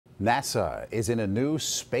NASA is in a new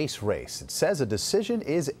space race. It says a decision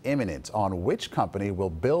is imminent on which company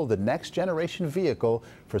will build the next generation vehicle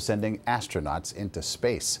for sending astronauts into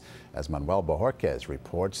space. As Manuel Bojorquez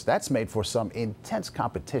reports, that's made for some intense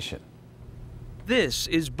competition. This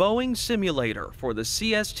is Boeing's simulator for the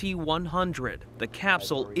CST-100, the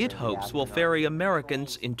capsule it hopes will ferry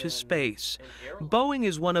Americans into space. Boeing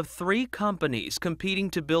is one of 3 companies competing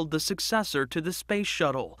to build the successor to the space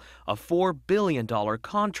shuttle. A $4 billion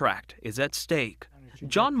contract is at stake.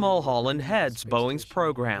 John Mulholland heads Boeing's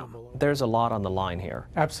program. There's a lot on the line here.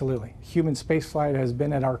 Absolutely. Human spaceflight has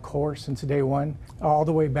been at our core since day one, all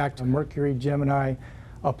the way back to Mercury, Gemini,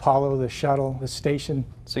 Apollo, the shuttle, the station.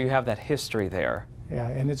 So you have that history there. Yeah,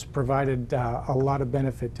 and it's provided a lot of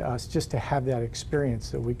benefit to us just to have that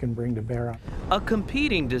experience that we can bring to bear on. A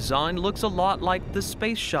competing design looks a lot like the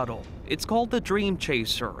space shuttle. It's called the Dream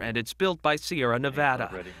Chaser, and it's built by Sierra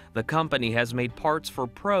Nevada. The company has made parts for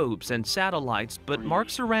probes and satellites, but Mark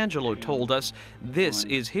Sarangelo told us this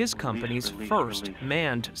is his company's first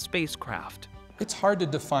manned spacecraft. It's hard to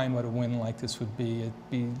define what a win like this would be.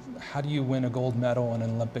 How do you win a gold medal in an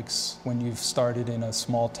Olympics when you've started in a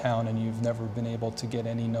small town and you've never been able to get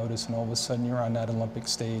any notice, and all of a sudden you're on that Olympic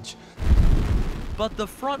stage? But the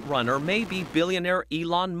front runner may be billionaire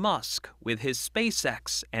Elon Musk with his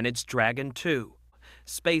SpaceX and its Dragon 2.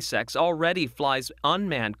 SpaceX already flies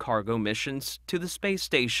unmanned cargo missions to the space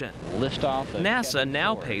station. NASA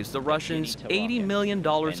now pays the Russians $80 million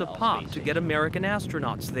a pop to get American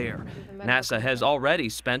astronauts there. NASA has already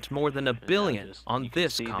spent more than $1 billion on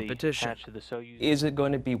this competition. Is it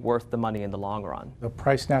going to be worth the money in the long run? The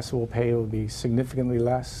price NASA will pay will be significantly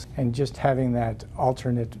less, and just having that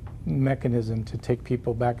alternate mechanism to take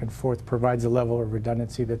people back and forth provides a level of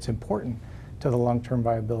redundancy that's important to the long-term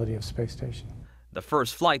viability of space station. The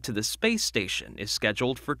first flight to the space station is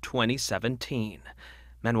scheduled for 2017.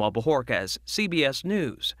 Manuel Bojorquez, CBS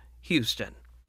News, Houston.